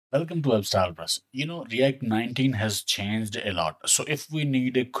Welcome to Webstyle Press. React 19 has changed a lot. So if we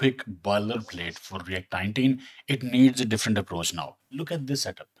need a quick boilerplate for React 19, it needs a different approach now. Look at this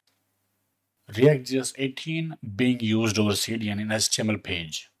setup. React.js 18 being used over CDN in HTML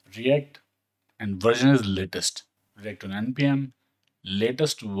page. React and version is latest. React on NPM,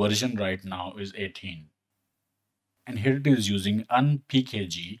 latest version right now is 18. And here it is using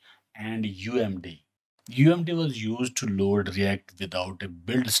unpkg and UMD. UMD was used to load React without a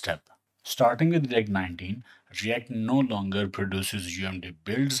build step. Starting with React 19, React no longer produces UMD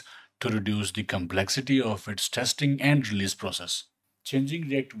builds to reduce the complexity of its testing and release process. Changing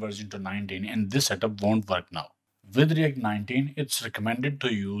React version to 19 in this setup won't work now. With React 19, it's recommended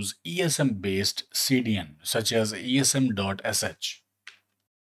to use ESM-based CDN, such as esm.sh.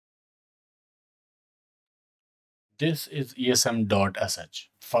 This is esm.sh,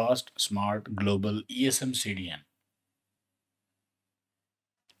 fast, smart, global ESM CDN.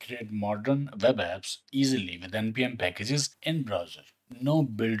 Create modern web apps easily with npm packages in browser. No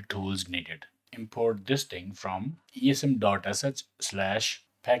build tools needed. Import this thing from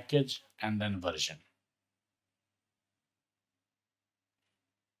esm.sh/package and then version.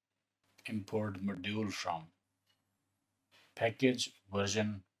 Import module from package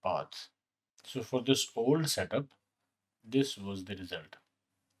version path. So for this old setup, this was the result.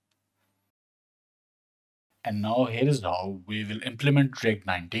 And now here is how we will implement React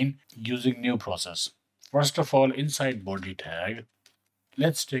 19 using new process. First of all, inside body tag,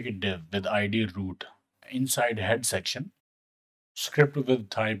 let's take a div with id root. Inside head section, script with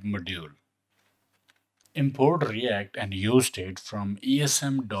type module. Import React and use state from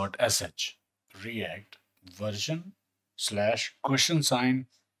esm.sh. React version /?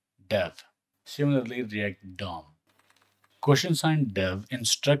 dev. Similarly, React DOM. $dev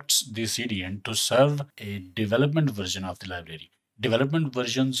instructs the CDN to serve a development version of the library. Development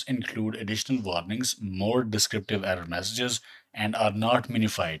versions include additional warnings, more descriptive error messages, and are not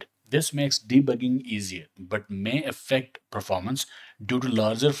minified. This makes debugging easier, but may affect performance due to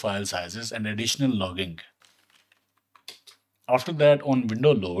larger file sizes and additional logging. After that, on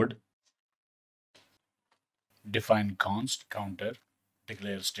window load, define const counter,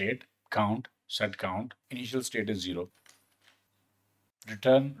 declare state, count, set count, initial state is 0.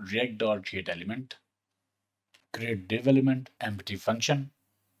 Return react.createElement, create div element, empty function,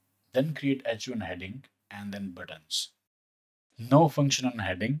 then create h1 heading and then buttons. No function on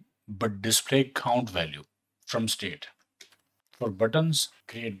heading, but display count value from state. For buttons,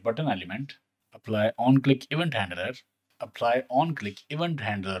 create button element, apply onClick event handler, apply onClick event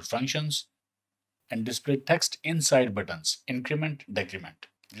handler functions, and display text inside buttons, increment, decrement.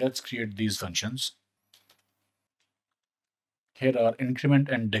 Let's create these functions. Here are increment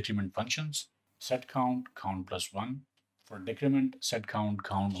and decrement functions. Set count, count plus 1. For decrement, set count,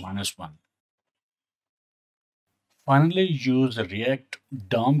 count minus 1. Finally, use the React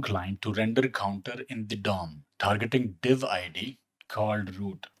DOM client to render counter in the DOM, targeting div ID called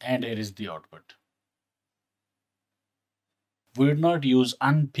root, and here is the output. We did not use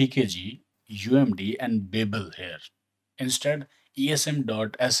unpkg, UMD, and Babel here. Instead,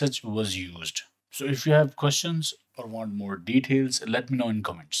 esm.sh was used. So if you have questions or want more details, let me know in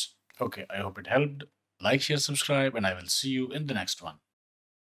comments. Okay, I hope it helped. Like, share, subscribe, and I will see you in the next one.